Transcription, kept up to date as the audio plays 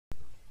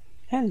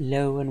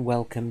Hello and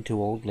welcome to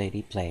Old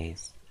Lady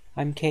Plays.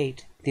 I'm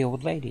Kate, the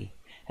Old Lady,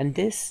 and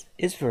this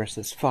is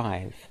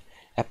Versus5,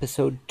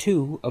 Episode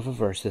 2 of a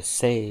Versus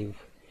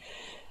save.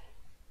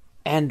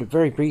 And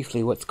very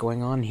briefly, what's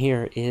going on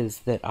here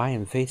is that I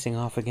am facing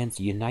off against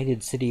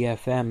United City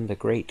FM, the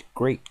great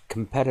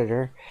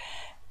competitor,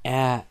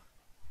 and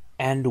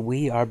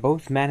we are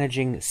both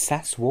managing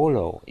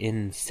Sassuolo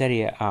in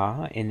Serie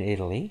A in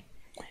Italy,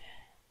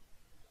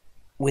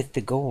 with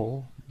the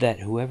goal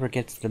that whoever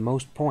gets the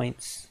most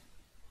points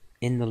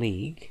in the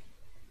league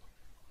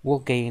will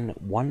gain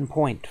 1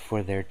 point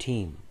for their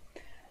team.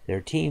 Their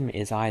team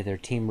is either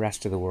Team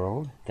Rest of the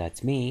World,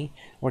 that's me,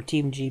 or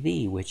Team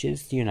GB, which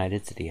is the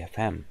United City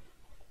FM.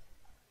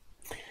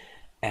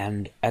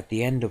 And at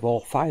the end of all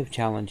 5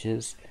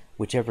 challenges,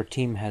 whichever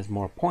team has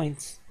more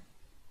points,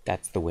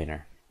 that's the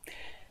winner.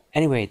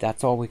 Anyway,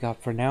 that's all we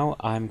got for now.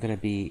 I'm going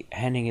to be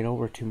handing it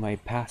over to my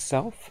past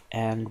self,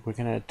 and we're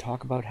going to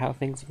talk about how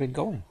things have been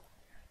going.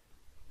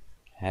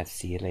 I'll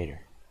see you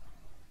later.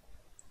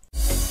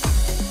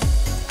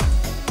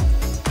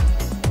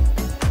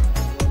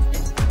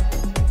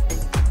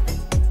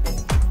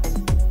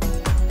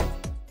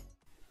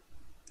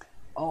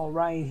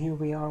 Alright, here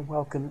we are.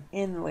 Welcome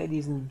in,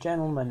 ladies and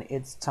gentlemen.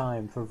 It's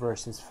time for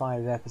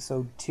Versus5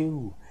 Episode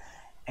 2.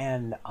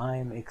 And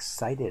I'm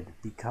excited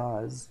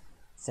because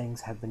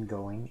things have been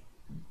going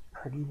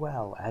pretty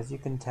well. As you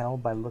can tell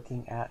by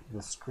looking at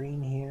the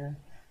screen here,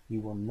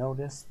 you will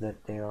notice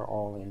that they are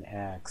all in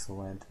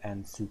excellent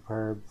and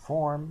superb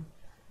form.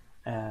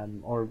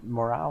 Or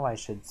morale, I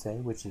should say,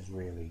 which is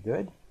really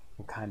good.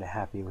 I'm kind of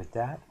happy with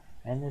that.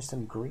 And there's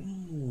some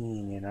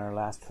green in our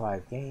last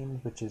 5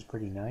 games, which is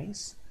pretty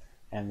nice.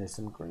 And there's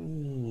some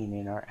green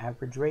in our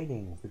average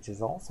ratings, which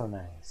is also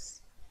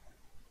nice.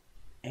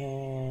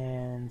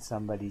 And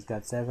somebody's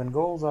got 7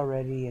 goals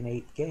already in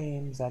 8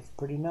 games. That's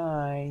pretty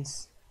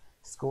nice.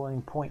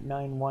 Scoring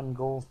 0.91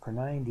 goals per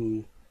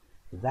 90.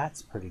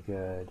 That's pretty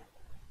good.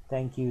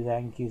 Thank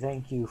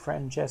you,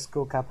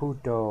 Francesco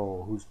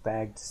Caputo, who's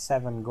bagged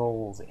 7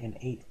 goals in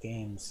 8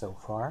 games so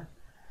far.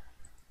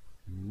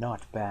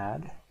 Not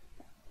bad.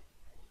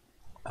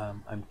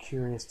 I'm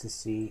curious to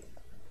see...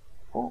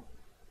 Oh!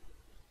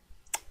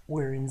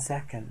 We're in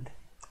second.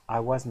 I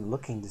wasn't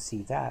looking to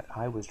see that.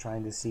 I was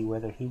trying to see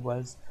whether he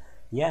was,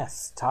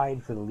 yes,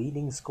 tied for the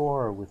leading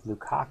scorer with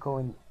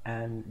Lukaku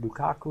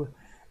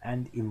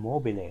and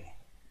Immobile.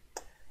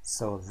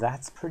 So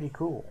that's pretty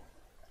cool.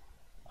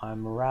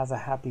 I'm rather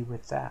happy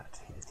with that.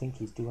 I think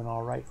he's doing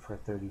all right for a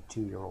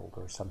 32-year-old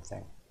or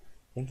something.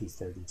 I think he's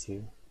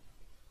 32.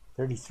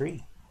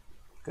 33.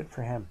 Good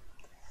for him.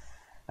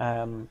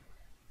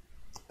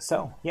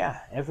 So,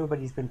 yeah,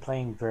 everybody's been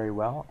playing very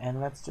well, and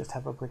let's just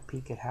have a quick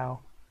peek at how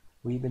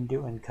we've been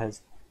doing,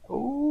 because,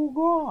 oh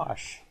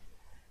gosh,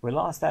 we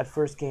lost that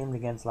first game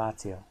against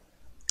Lazio.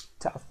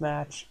 Tough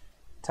match,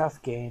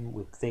 tough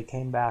game. They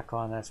came back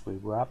on us. We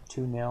were up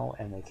 2-0,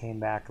 and they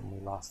came back, and we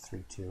lost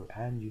 3-2,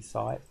 and you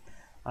saw it.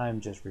 I'm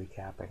just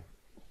recapping.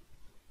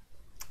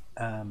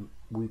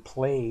 We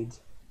played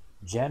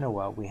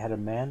Genoa. We had a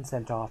man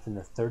sent off in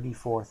the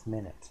 34th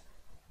minute,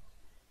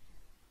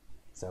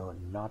 so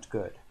not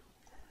good.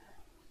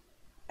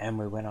 And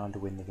we went on to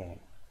win the game.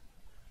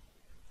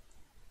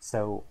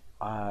 So,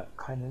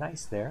 kind of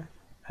nice there.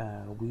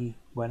 We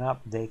went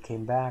up, they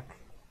came back.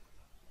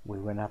 We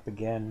went up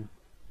again.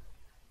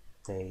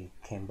 They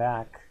came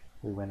back.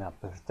 We went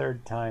up a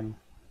third time.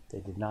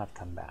 They did not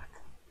come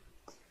back.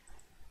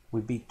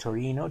 We beat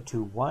Torino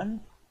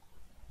 2-1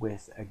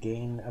 with,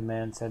 again, a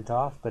man sent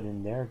off, but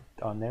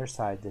on their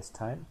side this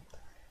time.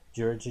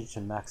 Djurdjic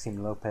and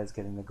Maxime Lopez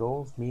getting the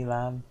goals.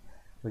 Milan,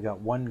 we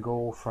got 1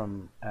 goal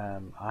from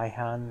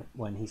Ihan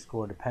when he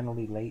scored a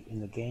penalty late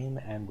in the game,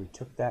 and we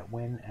took that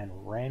win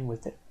and ran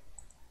with it.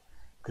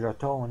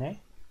 Crotone,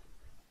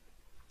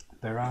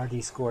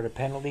 Berardi scored a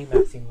penalty,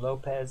 Maxime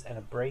Lopez, and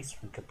a brace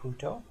from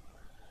Caputo.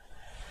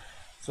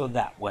 So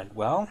that went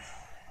well.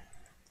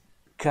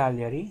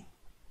 Cagliari,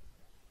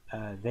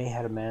 they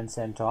had a man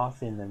sent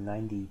off in the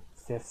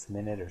 95th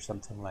minute or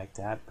something like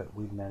that, but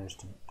we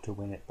managed to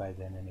win it by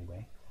then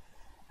anyway.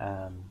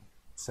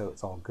 So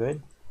it's all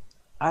good.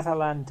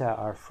 Atalanta,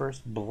 our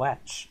first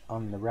bletch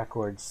on the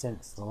record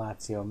since the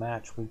Lazio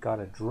match. We got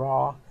a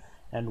draw,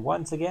 and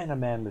once again a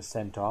man was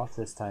sent off,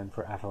 this time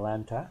for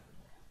Atalanta.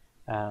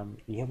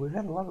 Yeah, we've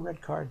had a lot of red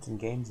cards in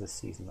games this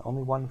season.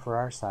 Only 1 for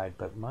our side,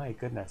 but my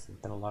goodness, there's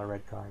been a lot of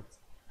red cards.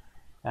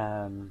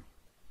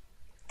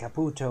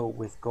 Caputo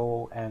with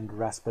goal and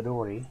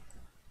Raspadori.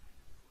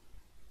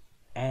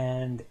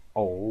 And,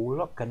 oh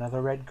look,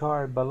 another red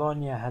card.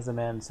 Bologna has a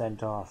man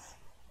sent off.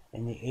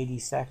 In the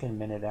 82nd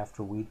minute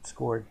after we'd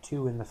scored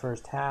 2 in the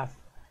first half,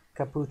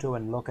 Caputo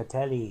and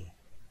Locatelli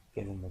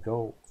getting the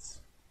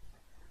goals.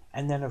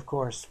 And then, of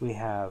course, we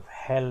have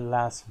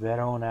Hellas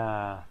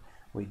Verona.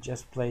 We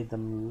just played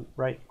them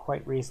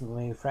quite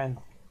recently.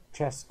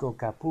 Francesco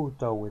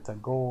Caputo with a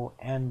goal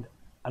and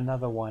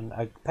another one,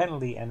 a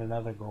penalty and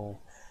another goal.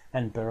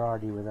 And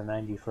Berardi with a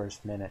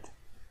 91st minute,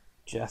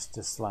 just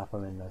to slap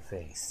him in the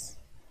face.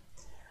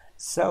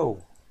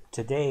 So,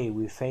 today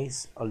we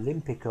face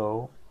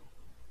Olimpico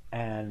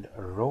And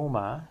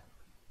Roma,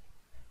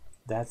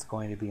 that's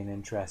going to be an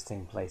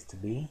interesting place to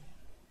be.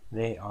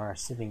 They are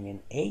sitting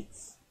in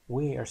 8th.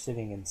 We are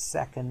sitting in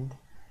 2nd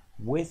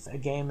with a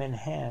game in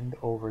hand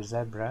over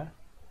Zebra,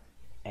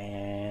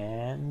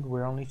 and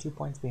we're only 2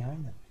 points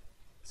behind them.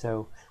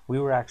 So we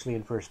were actually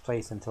in first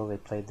place until they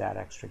played that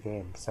extra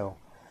game. So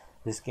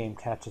this game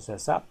catches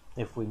us up.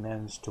 If we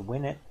manage to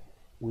win it,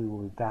 we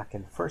will be back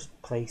in first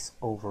place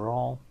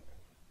overall.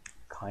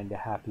 Kind of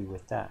happy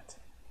with that.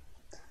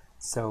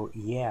 So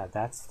yeah,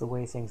 that's the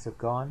way things have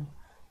gone.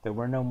 There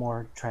were no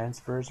more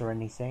transfers or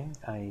anything.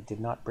 I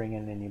did not bring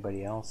in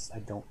anybody else, I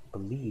don't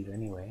believe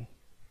anyway.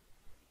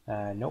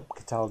 Nope,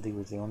 Cataldi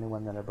was the only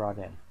one that I brought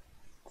in.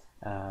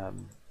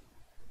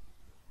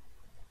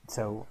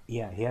 So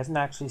yeah, he hasn't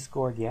actually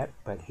scored yet,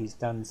 but he's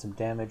done some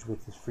damage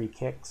with his free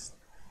kicks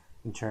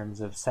in terms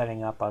of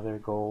setting up other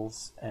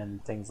goals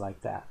and things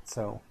like that.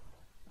 So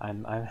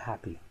I'm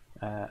happy.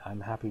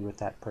 I'm happy with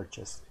that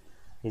purchase.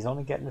 He's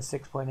only getting a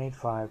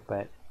 6.85,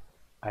 but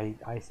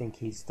I think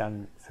he's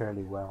done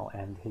fairly well,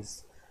 and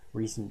his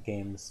recent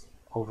games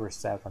over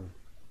 7,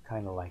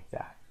 kind of like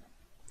that.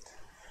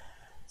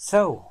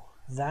 So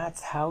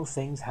that's how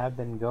things have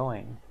been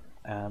going.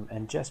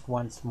 And just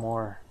once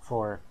more,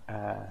 for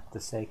the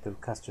sake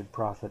of custard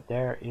profit,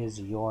 there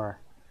is your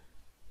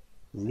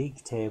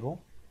league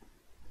table.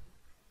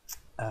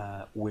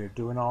 We're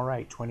doing all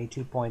right,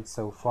 22 points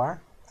so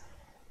far.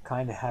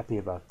 Kind of happy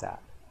about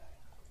that.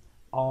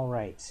 All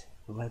right,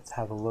 let's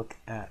have a look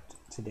at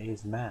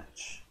today's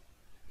match.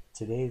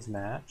 Today's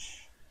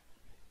match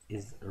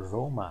is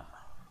Roma,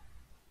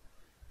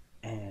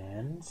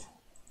 and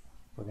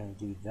we're going to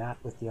do that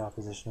with the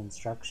opposition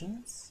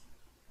instructions.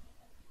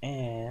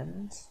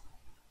 And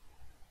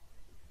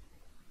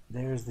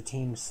there's the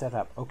team set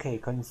up. Okay,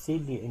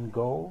 Consigli in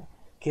goal,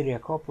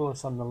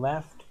 Kyriakopoulos on the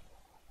left,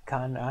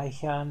 Kan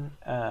Aichan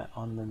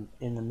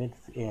in the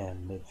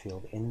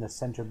midfield, in the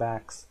centre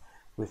backs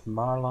with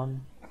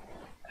Marlon,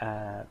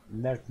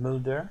 Mert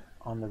Mulder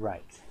on the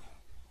right,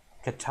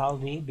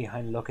 Cataldi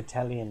behind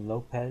Locatelli and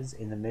Lopez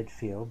in the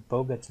midfield,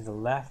 Boga to the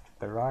left,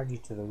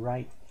 Berardi to the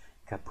right,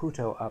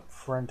 Caputo up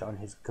front on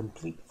his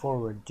complete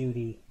forward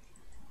duty.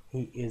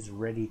 He is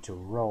ready to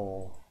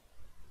roll.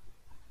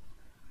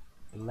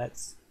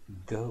 Let's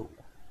go.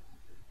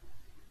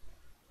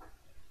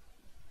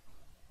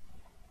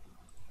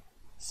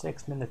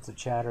 6 minutes of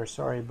chatter.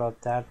 Sorry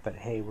about that, but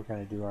hey, we're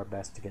going to do our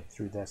best to get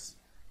through this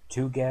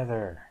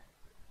together.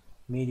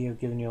 Media have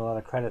given you a lot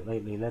of credit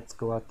lately. Let's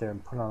go out there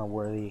and put on a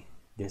worthy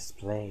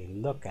display.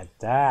 Look at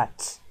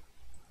that.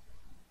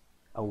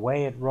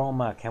 Away at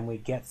Roma, can we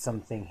get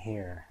something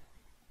here?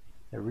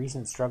 Their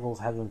recent struggles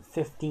have them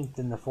 15th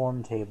in the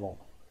form table.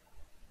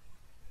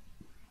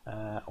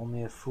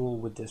 Only a fool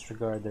would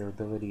disregard their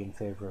ability in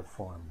favor of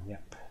form.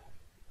 Yep.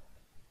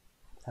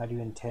 How do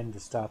you intend to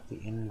stop the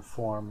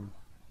in-form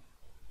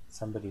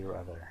somebody or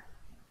other?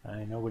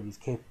 I know what he's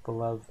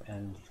capable of,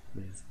 and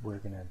we're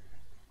going to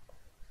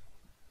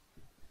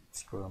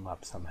screw him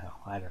up somehow.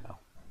 I don't know.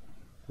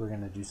 We're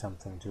going to do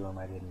something to him.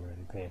 I didn't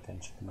really pay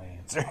attention to my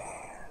answer.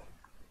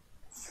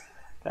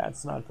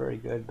 That's not very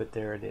good, but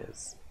there it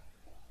is.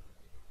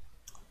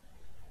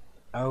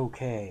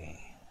 Okay.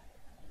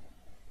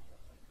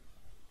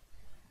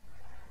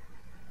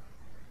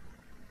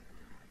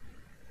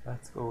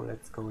 Let's go,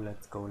 let's go,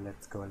 let's go,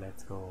 let's go,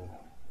 let's go.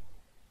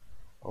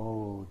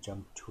 Oh,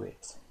 jump to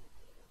it.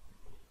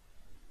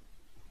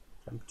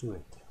 Jump to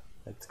it.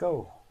 Let's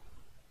go.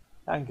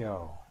 Thank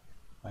you.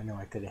 I know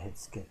I could have hit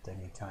skip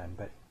any time,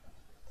 but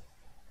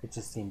it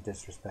just seemed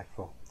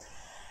disrespectful.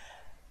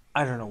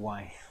 I don't know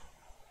why.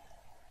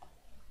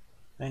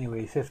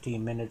 Anyway,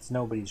 15 minutes,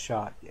 nobody's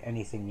shot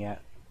anything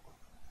yet.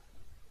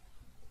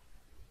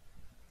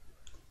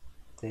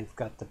 They've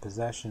got the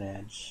possession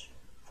edge.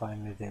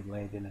 Finally, they've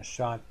laid in a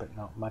shot, but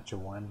not much of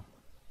one.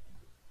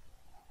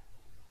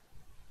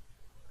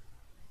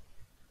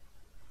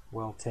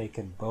 Well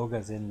taken.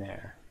 Boga's in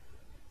there.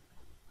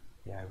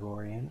 Yeah,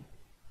 Ivorian.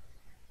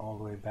 All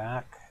the way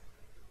back.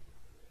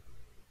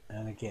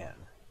 And again.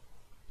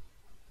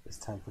 This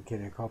time for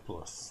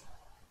Kyriakopoulos.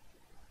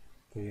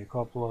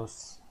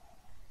 Kyriakopoulos.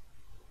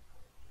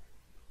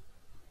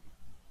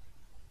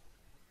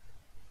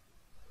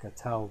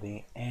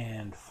 Cataldi.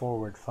 And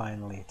forward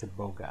finally to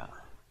Boga.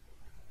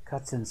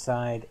 Cuts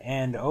inside,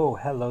 and oh,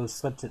 hello,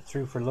 slips it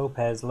through for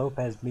Lopez.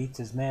 Lopez beats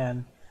his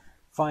man,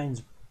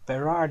 finds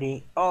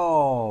Berardi.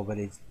 Oh, but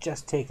it's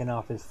just taken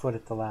off his foot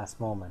at the last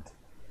moment.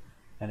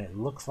 And it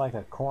looks like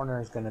a corner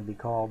is going to be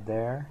called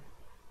there.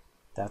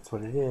 That's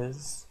what it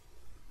is.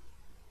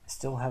 I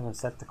still haven't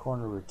set the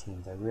corner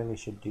routines. I really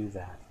should do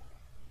that.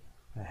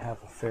 I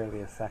have a fairly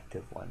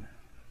effective one.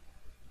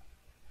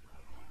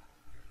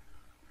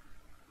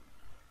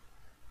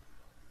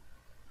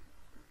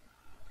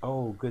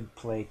 Oh, good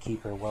play,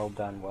 keeper. Well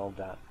done, well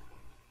done.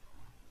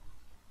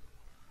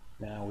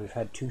 Now, we've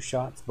had 2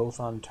 shots, both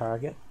on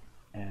target,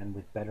 and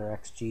with better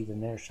XG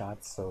than their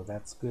shots, so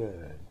that's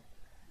good.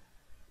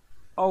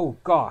 Oh,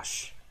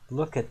 gosh.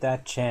 Look at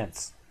that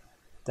chance.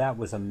 That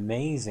was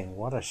amazing.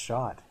 What a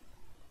shot.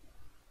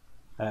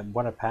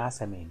 What a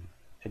pass, I mean.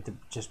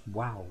 Just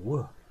wow.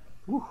 Woo.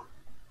 Woo.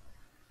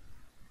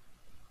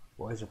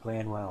 Boys are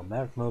playing well.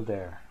 Merrick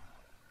Mulder.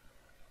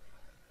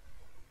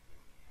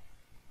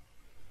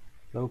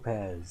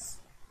 Lopez.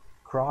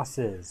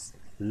 Crosses.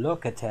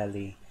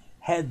 Locatelli.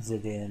 Heads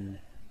it in.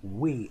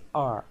 We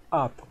are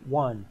up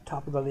 1.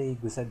 Top of the league.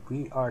 We said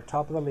we are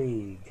top of the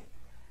league.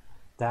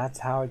 That's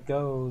how it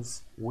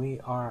goes. We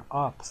are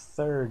up.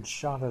 Third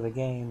shot of the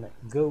game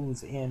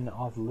goes in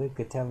off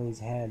Locatelli's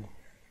head.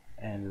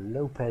 And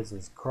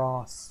Lopez's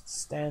cross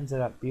stands it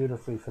up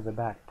beautifully for the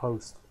back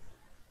post.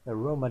 The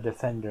Roma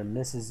defender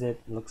misses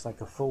it. Looks like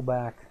a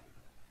fullback.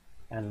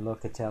 And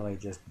Locatelli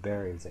just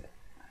buries it.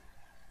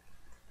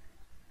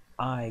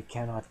 I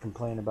cannot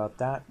complain about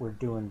that. We're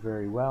doing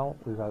very well.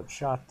 We've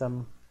outshot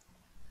them.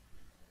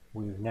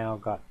 We've now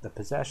got the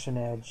possession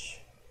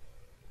edge.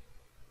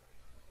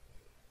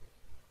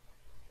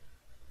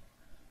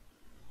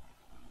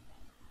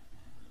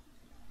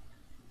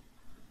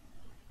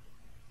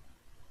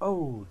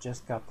 Oh,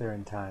 just got there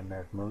in time,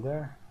 Merrick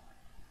Mulder.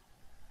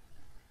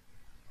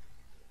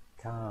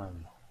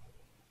 Khan.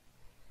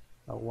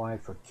 Out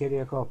wide for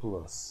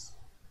Kyriakopoulos.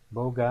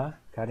 Boga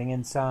cutting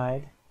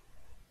inside.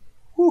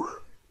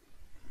 Whew!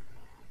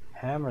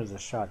 Hammers a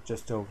shot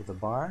just over the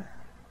bar.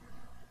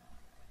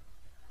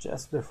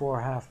 Just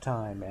before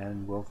halftime,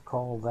 and we'll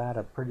call that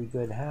a pretty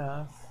good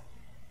half.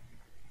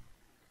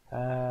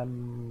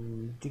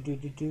 Don't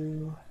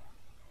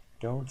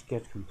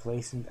get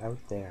complacent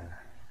out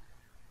there.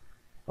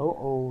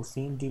 Oh,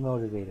 seem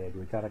demotivated.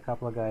 We got a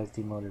couple of guys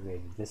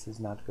demotivated. This is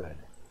not good.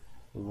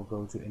 We will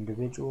go to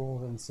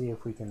individuals and see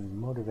if we can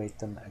motivate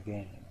them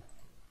again.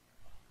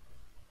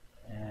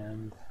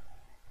 And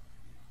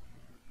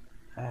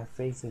I have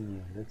faith in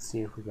you. Let's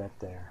see if we get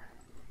there.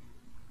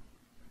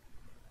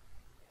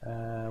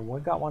 We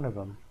got one of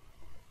them.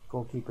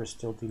 Goalkeeper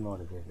still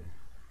demotivated.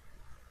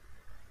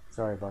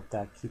 Sorry about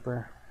that,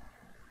 keeper.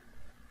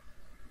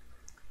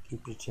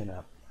 Keep your chin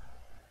up.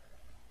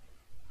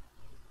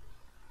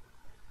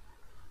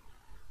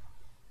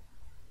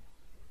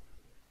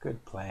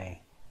 Good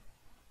play.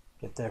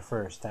 Get there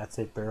first. That's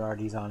it.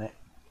 Berardi's on it.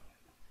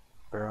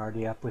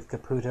 Berardi up with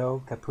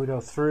Caputo.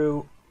 Caputo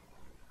through.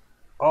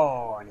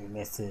 Oh, and he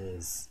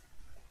misses.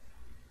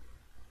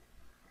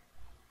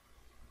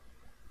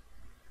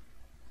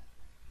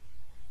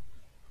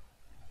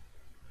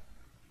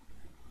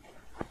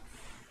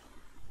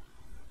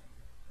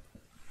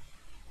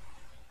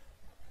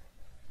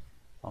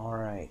 All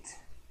right.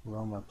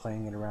 Roma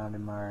playing it around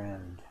in our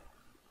end.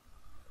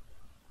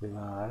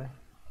 Villar.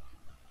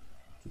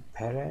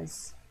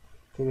 Perez.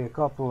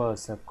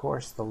 Kyriakopoulos, of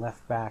course, the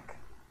left back.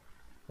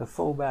 The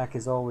fullback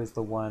is always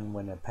the one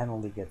when a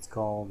penalty gets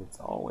called. It's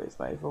always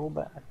my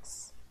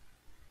fullbacks.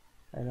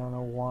 I don't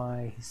know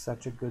why he's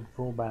such a good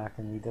fullback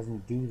and he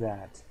doesn't do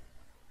that.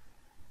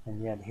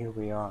 And yet here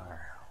we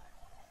are.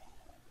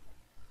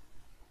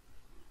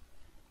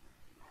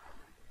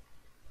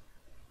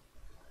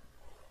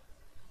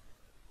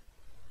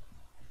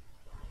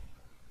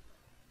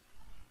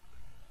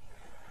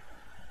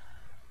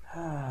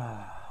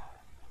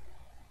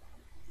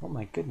 Oh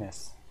my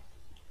goodness.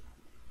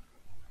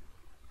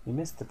 You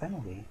missed the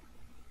penalty.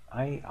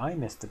 I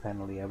missed the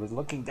penalty. I was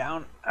looking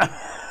down.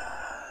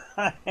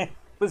 I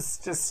was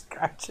just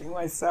scratching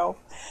myself.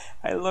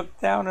 I looked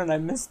down and I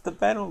missed the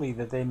penalty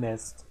that they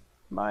missed.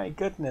 My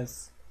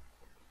goodness.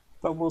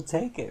 But we'll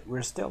take it.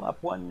 We're still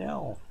up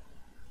 1-0.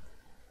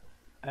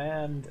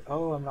 And,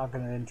 oh, I'm not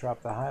going to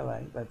interrupt the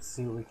highlight. Let's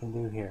see what we can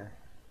do here.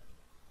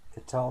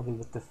 Cataldi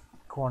with the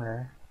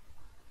corner.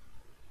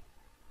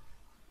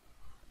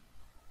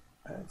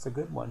 It's a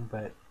good one,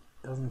 but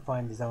doesn't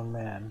find his own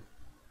man.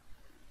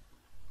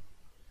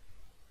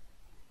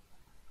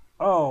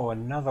 Oh,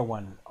 another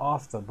one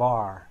off the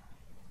bar.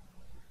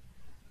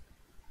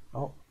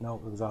 Oh, no,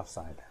 it was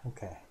offside.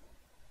 Okay.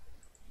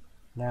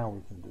 Now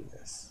we can do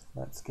this.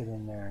 Let's get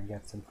in there and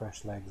get some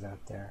fresh legs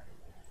out there.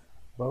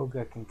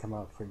 Boga can come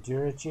out for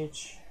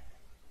Juricic.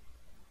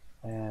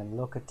 And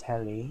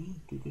Locatelli.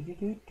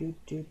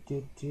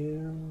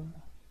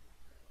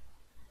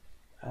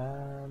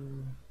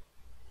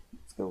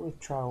 Let's go with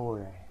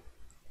Traore.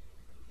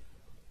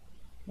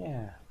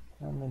 Yeah,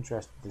 I'm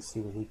interested to see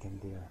what he can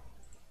do.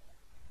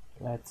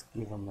 Let's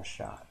give him a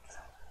shot.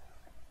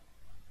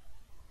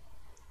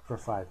 For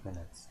 5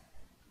 minutes.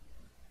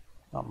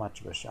 Not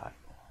much of a shot.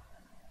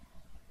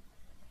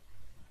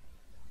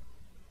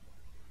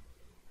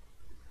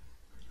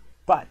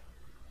 But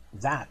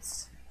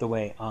that's the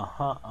way,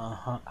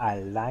 I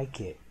like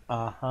it.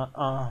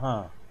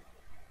 1-0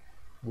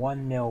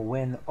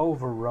 win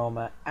over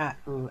Roma at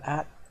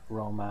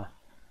Roma.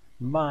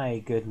 My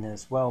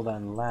goodness, well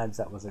done lads,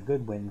 that was a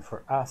good win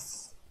for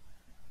us.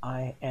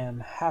 I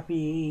am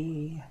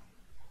happy.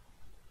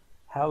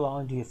 How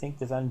long do you think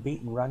this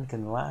unbeaten run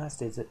can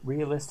last? Is it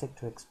realistic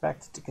to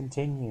expect it to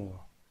continue?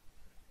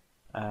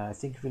 I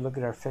think if you look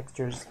at our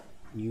fixtures,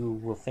 you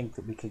will think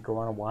that we could go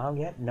on a while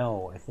yet.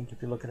 No, I think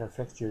if you look at our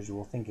fixtures, you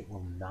will think it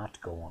will not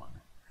go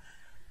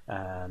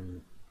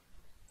on.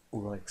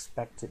 We'll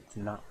expect it to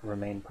not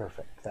remain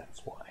perfect,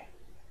 that's why.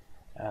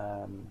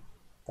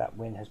 That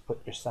win has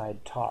put your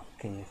side top.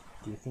 Do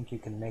you think you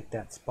can make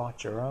that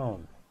spot your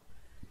own?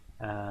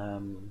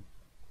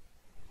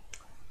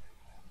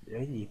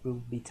 It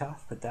will be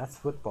tough, but that's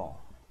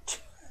football.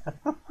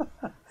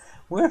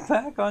 We're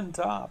back on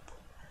top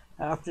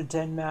after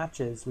 10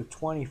 matches with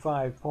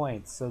 25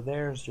 points. So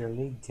there's your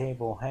league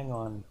table. Hang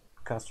on,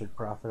 Custard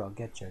Prophet, I'll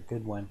get you a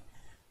good one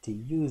to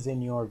use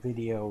in your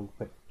video,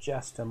 but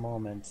just a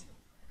moment.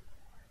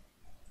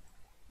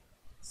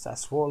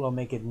 Sassuolo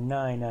make it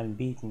 9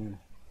 unbeaten.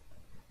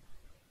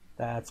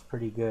 That's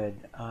pretty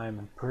good.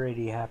 I'm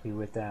pretty happy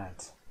with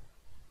that.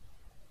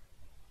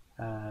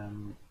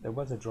 There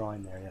was a draw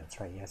in there, that's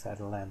right, yes,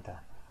 Atalanta.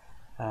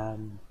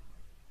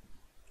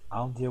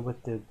 I'll deal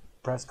with the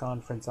press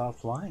conference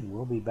offline.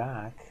 We'll be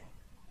back.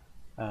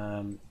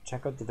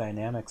 Check out the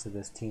dynamics of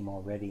this team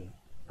already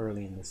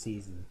early in the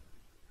season.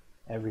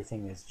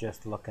 Everything is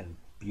just looking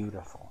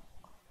beautiful.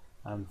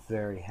 I'm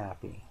very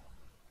happy.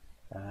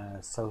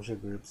 Social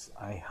groups,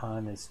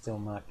 Ihan is still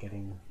not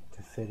getting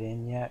to fit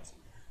in yet,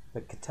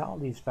 but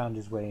Cataldi's found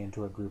his way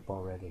into a group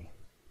already.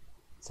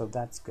 So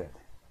that's good.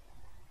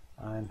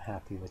 I'm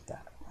happy with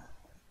that.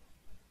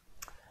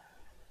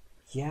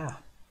 Yeah,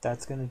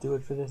 that's going to do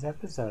it for this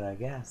episode, I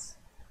guess.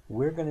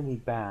 We're going to be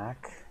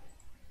back.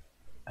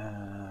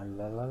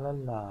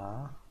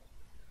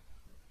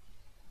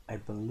 I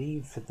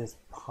believe for this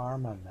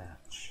Parma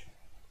match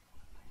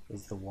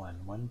is the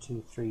one. 1,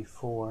 2, 3,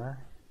 4,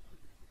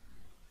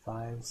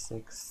 5,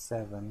 6,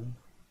 7,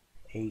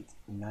 8,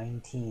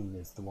 19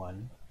 is the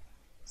one.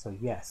 So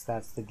yes,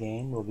 that's the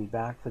game. We'll be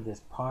back for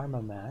this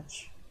Parma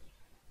match.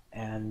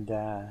 And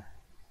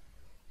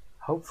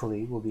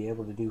hopefully we'll be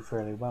able to do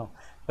fairly well.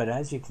 But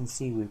as you can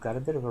see, we've got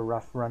a bit of a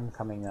rough run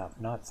coming up.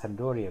 Not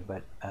Sampdoria,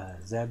 but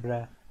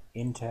Zebra,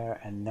 Inter,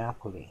 and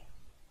Napoli.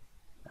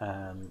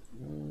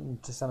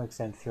 To some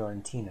extent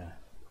Fiorentina,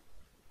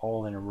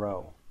 all in a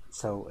row.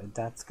 So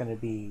that's going to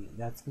be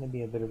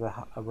a bit of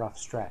a rough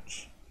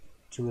stretch.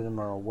 2 of them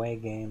are away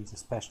games,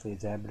 especially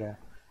Zebra.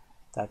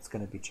 That's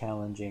going to be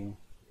challenging.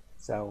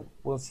 So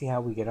we'll see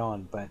how we get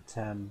on. But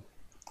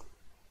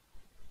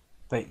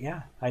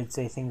yeah, I'd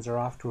say things are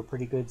off to a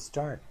pretty good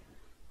start.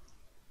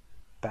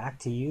 Back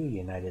to you,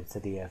 United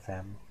City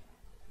FM.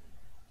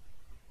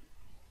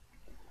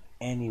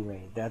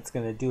 Anyway, that's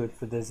going to do it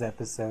for this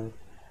episode.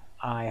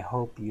 I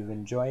hope you've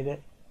enjoyed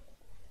it.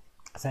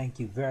 Thank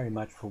you very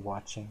much for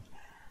watching.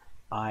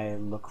 I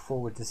look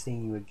forward to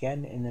seeing you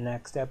again in the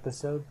next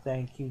episode.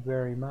 Thank you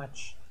very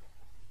much.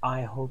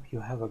 I hope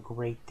you have a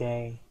great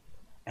day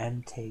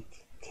and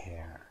take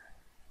care.